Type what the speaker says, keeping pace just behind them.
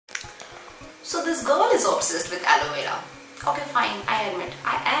So this girl is obsessed with aloe vera. Okay, fine, I admit,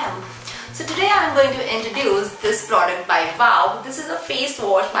 I am. So today I am going to introduce this product by Wow. This is a face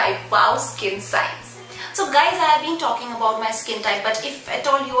wash by Wow Skin Science. So guys, I have been talking about my skin type, but if at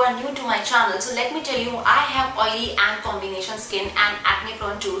all you are new to my channel, so let me tell you, I have oily and combination skin and acne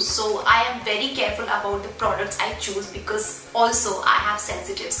prone too. So I am very careful about the products I choose because also I have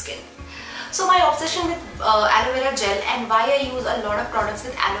sensitive skin. So my obsession with aloe vera gel and why I use a lot of products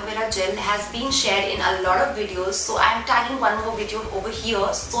with aloe vera gel has been shared in a lot of videos. So I am tagging one more video over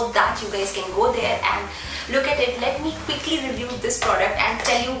here so that you guys can go there and look at it. Let me quickly review this product and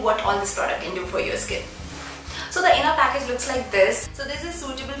tell you what all this product can do for your skin. So the inner package looks like this. So this is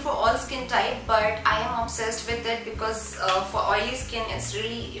suitable for all skin type, but I am obsessed with it because for oily skin it's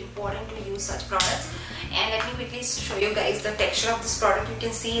really important to use such products. And let me quickly show you guys the texture of this product. You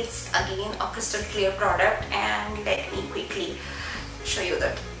can see it's again a crystal clear product, and let me quickly show you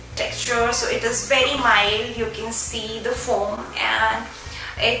the texture. So it is very mild. You can see the foam, and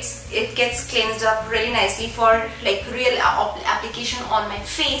it gets cleansed up really nicely for like real application on my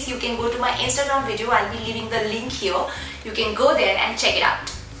face. You can go to my Instagram video. I'll be leaving the link here. You can go there and check it out.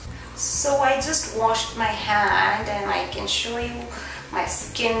 So I just washed my hand and I can show you my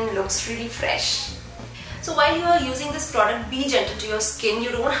skin looks really fresh. So while you are using this product, be gentle to your skin.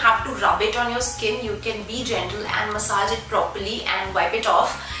 You don't have to rub it on your skin. You can be gentle and massage it properly and wipe it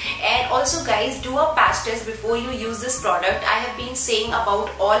off. And also guys, do a patch test before you use this product. I have been saying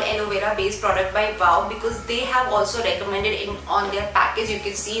about all aloe vera based product by Wow because they have also recommended it on their package. You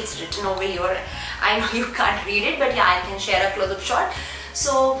can see it's written over here. I know you can't read it, but yeah, I can share a close-up shot.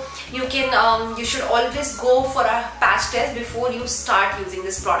 So you can you should always go for a patch test before you start using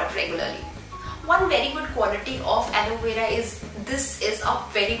this product regularly. One very good quality of aloe vera is this is a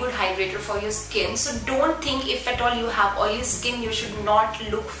very good hydrator for your skin. So don't think if at all you have oily skin you should not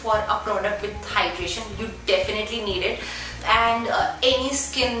look for a product with hydration. You definitely need it, and any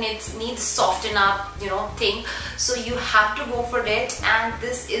skin needs soften up thing, so you have to go for it. And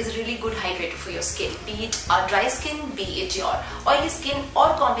this is really good hydrator for your skin, be it a dry skin, be it your oily skin or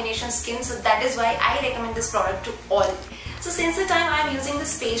combination skin. So that is why I recommend this product to all. So since the time I am using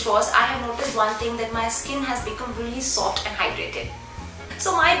this face wash, I have noticed one thing, that my skin has become really soft and hydrated.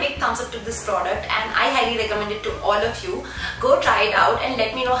 So my big thumbs up to this product, and I highly recommend it to all of you. Go try it out and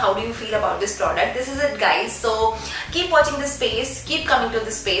let me know how do you feel about this product. This is it guys. So keep watching this space, keep coming to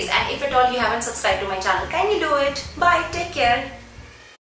this space, and if at all you haven't subscribed to my channel, kindly do it. Bye, take care.